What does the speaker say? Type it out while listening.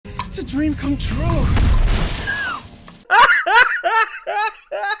It's a dream come true.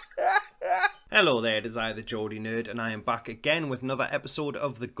 Hello there, it is I, the Geordie Nerd, and I am back again with another episode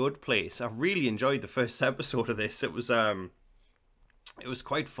of The Good Place. I really enjoyed the first episode of this. It was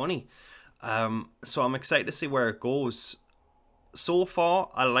quite funny. So I'm excited to see where it goes. So far,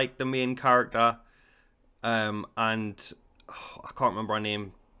 I like the main character, and I can't remember her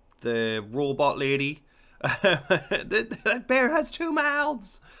name, the robot lady. That bear has 2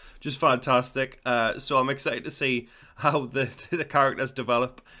 mouths. Just fantastic. So I'm excited to see how the characters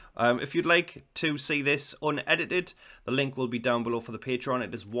develop. If you'd like to see this unedited, the link will be down below for the Patreon.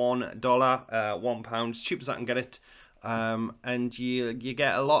 It is $1, £1, cheapest I can get it. And you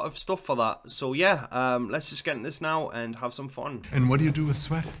get a lot of stuff for that. So yeah, let's just get into this now and have some fun. And what do you do with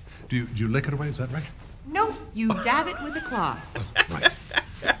sweat? Do you lick it away? Is that right? No, you dab it with a cloth. Oh, right.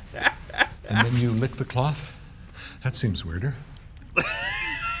 And then you lick the cloth? That seems weirder.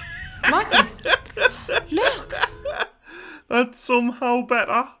 Michael, look. That's somehow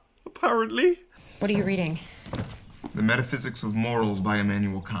better, apparently. What are you reading? The Metaphysics of Morals by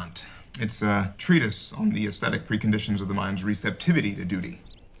Immanuel Kant. It's a treatise on the aesthetic preconditions of the mind's receptivity to duty.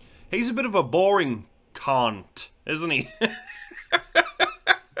 He's a bit of a boring Kant, isn't he?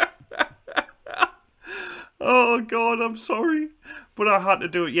 Oh god, I'm sorry, but I had to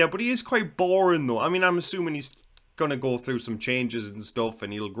do it. Yeah, but he is quite boring though. I mean, I'm assuming he's gonna go through some changes and stuff,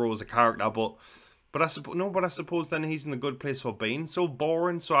 and he'll grow as a character. But I suppose then he's in the good place for being so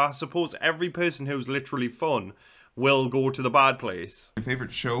boring. So I suppose every person who's literally fun will go to the bad place. Your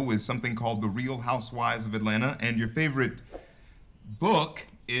favorite show is something called The Real Housewives of Atlanta, and your favorite book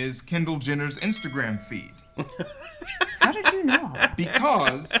is Kendall Jenner's Instagram feed. How did you know?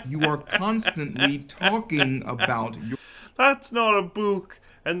 Because you are constantly talking about your... That's not a book.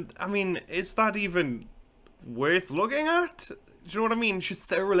 And, I mean, is that even worth looking at? Do you know what I mean? She's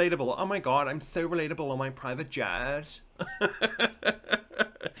so relatable. Oh my god, I'm so relatable on my private jet.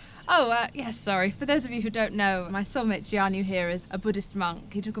 Yes, sorry. For those of you who don't know, my soulmate Jianyu here is a Buddhist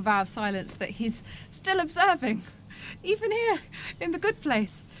monk. He took a vow of silence that he's still observing, even here, in the good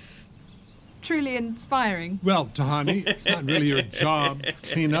place. It's truly inspiring. Well, Tahani, it's not really your job to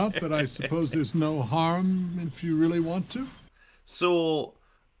clean up, but I suppose there's no harm if you really want to. So,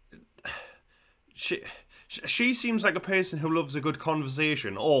 she seems like a person who loves a good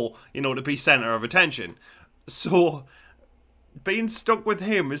conversation, or, you know, to be center of attention. So, being stuck with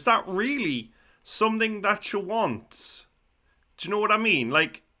him, is that really something that she wants? Do you know what I mean?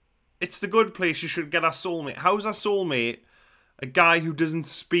 Like, it's the good place, you should get a soulmate. How's a soulmate a guy who doesn't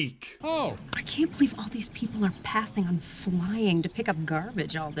speak? Oh! I can't believe all these people are passing on flying to pick up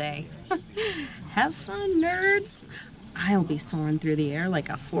garbage all day. Have fun, nerds. I'll be soaring through the air like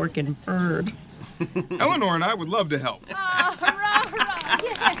a forking bird. Eleanor and I would love to help. Hurrah, hurrah,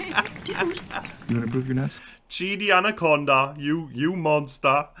 yay! Dude. You want to prove your nest? Cheedy anaconda, you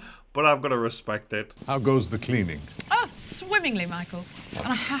monster. But I've got to respect it. How goes the cleaning? Oh, swimmingly, Michael. And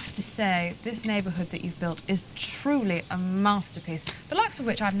I have to say, this neighbourhood that you've built is truly a masterpiece, the likes of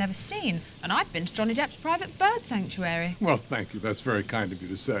which I've never seen. And I've been to Johnny Depp's private bird sanctuary. Well, thank you. That's very kind of you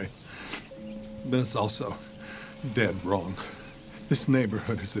to say. But it's also dead wrong. This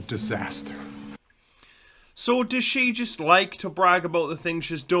neighborhood is a disaster. So does she just like to brag about the things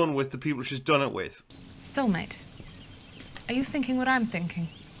she's done with the people she's done it with? Soulmate, are you thinking what I'm thinking?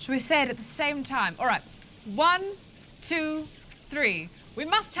 Shall we say it at the same time? All right, 1, 2, 3. We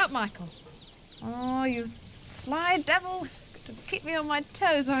must help Michael. Oh, you sly devil. To keep me on my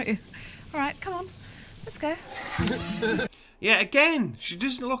toes, aren't you? All right, come on, let's go. Yeah, again, she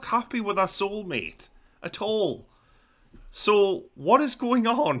doesn't look happy with her soulmate at all. So, what is going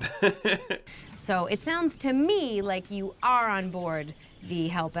on? So it sounds to me like you are on board the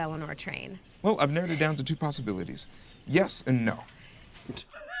Help Eleanor train. Well, I've narrowed it down to 2 possibilities. Yes and no.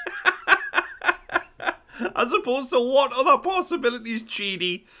 As opposed to what other possibilities,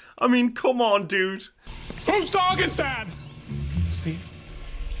 Cheedy? I mean, come on, dude. Whose dog is that? See?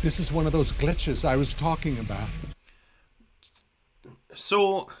 This is one of those glitches I was talking about.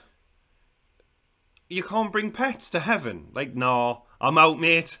 So, you can't bring pets to heaven? Like, no, I'm out,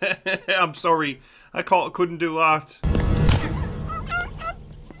 mate. I'm sorry. I couldn't do that.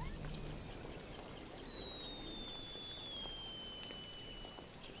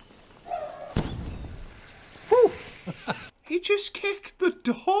 He just kicked the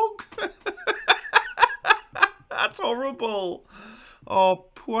dog? That's horrible. Oh,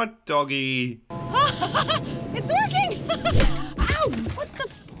 poor doggy. It's working! Ow! What the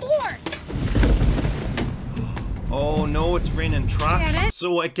fork? Oh no, it's raining trash. Janet?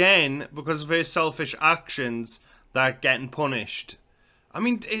 So again, because of her selfish actions, they're getting punished. I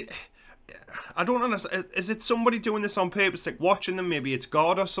mean, I don't understand. Is it somebody doing this on purpose, like watching them? Maybe it's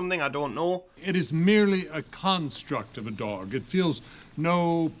God or something. I don't know. It is merely a construct of a dog. It feels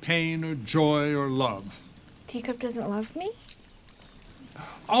no pain or joy or love. Teacup doesn't love me?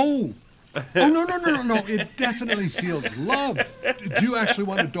 Oh! Oh, no. It definitely feels love. Do you actually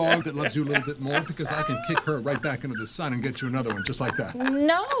want a dog that loves you a little bit more? Because I can kick her right back into the sun and get you another one just like that.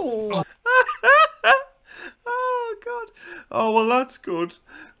 No. Oh, God. Oh, well, that's good.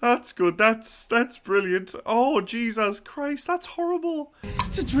 That's good. That's brilliant. Oh, Jesus Christ. That's horrible.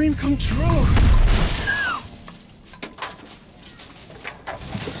 It's a dream come true.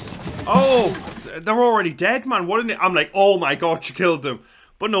 Oh, they're already dead, man. What an... I'm like, oh, my God, she killed them.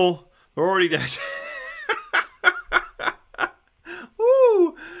 But no. They're already dead.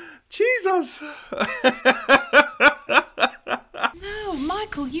 Ooh, Jesus. No,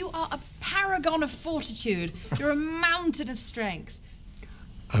 Michael, you are a paragon of fortitude. You're a mountain of strength.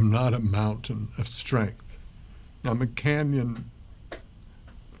 I'm not a mountain of strength. I'm a canyon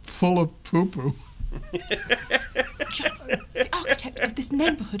full of poo-poo. The architect of this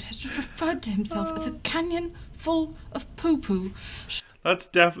neighborhood has just referred to himself as a canyon full of poo-poo. That's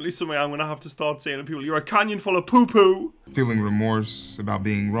definitely something I'm going to have to start saying to people. You're a canyon full of poo-poo. Feeling remorse about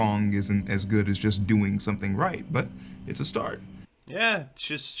being wrong isn't as good as just doing something right, but it's a start. Yeah,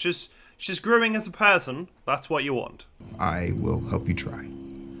 she's growing as a person. That's what you want. I will help you try.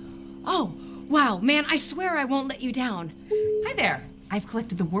 Oh, wow, man, I swear I won't let you down. Hi there. I've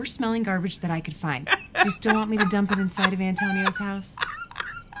collected the worst smelling garbage that I could find. Do you still want me to dump it inside of Antonio's house?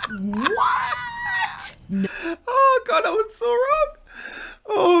 What? No. Oh, God, I was so wrong.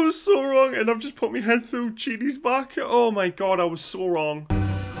 Oh, I was so wrong. And I've just put my head through Chini's back. Oh, my God, I was so wrong.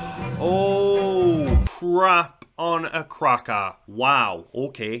 Oh, crap on a cracker. Wow.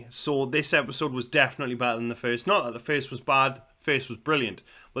 Okay, so this episode was definitely better than the first. Not that the first was bad. The first was brilliant.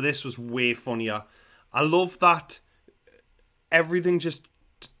 But this was way funnier. I love that everything just...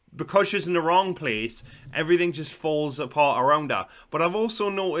 Because she's in the wrong place, everything just falls apart around her. But I've also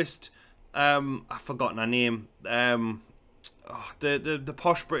noticed... I've forgotten her name. The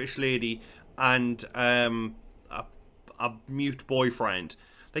posh British lady and a mute boyfriend.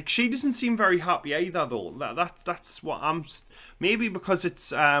 Like, she doesn't seem very happy either, though. That's what I'm... Maybe because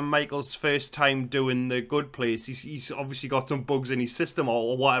it's Michael's first time doing The Good Place. He's obviously got some bugs in his system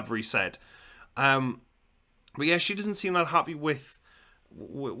or whatever he said. But yeah, she doesn't seem that happy with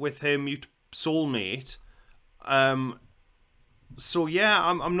her mute soulmate. So yeah,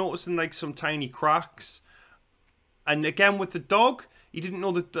 I'm noticing like some tiny cracks. And again with the dog, he didn't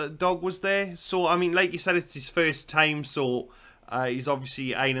know that the dog was there. So I mean, like you said, it's his first time, so he's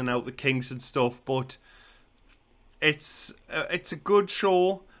obviously ironing out the kinks and stuff. But it's a good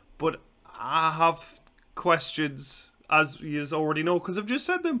show, but I have questions, as you already know, because I've just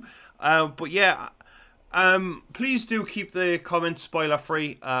said them. But yeah, please do keep the comments spoiler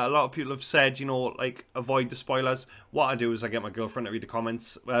free. A lot of people have said, you know, like, avoid the spoilers. What I do is I get my girlfriend to read the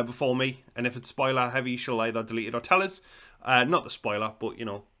comments before me, and if it's spoiler heavy, she'll either delete it or tell us. Not the spoiler, but you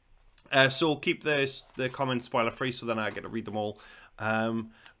know. So keep the comments spoiler free, so then I get to read them all.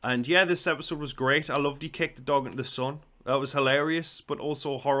 And yeah, this episode was great. I loved he kicked the dog into the sun. That was hilarious, but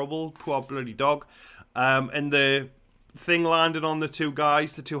also horrible. Poor bloody dog. And the thing landed on the two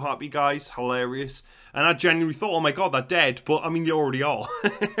happy guys, hilarious. And I genuinely thought, oh my God, they're dead, but I mean, they already are.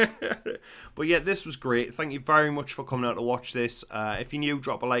 But yeah, this was great. Thank you very much for coming out to watch this. If you're new,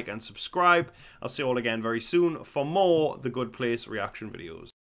 drop a like and subscribe. I'll see you all again very soon for more The Good Place reaction videos.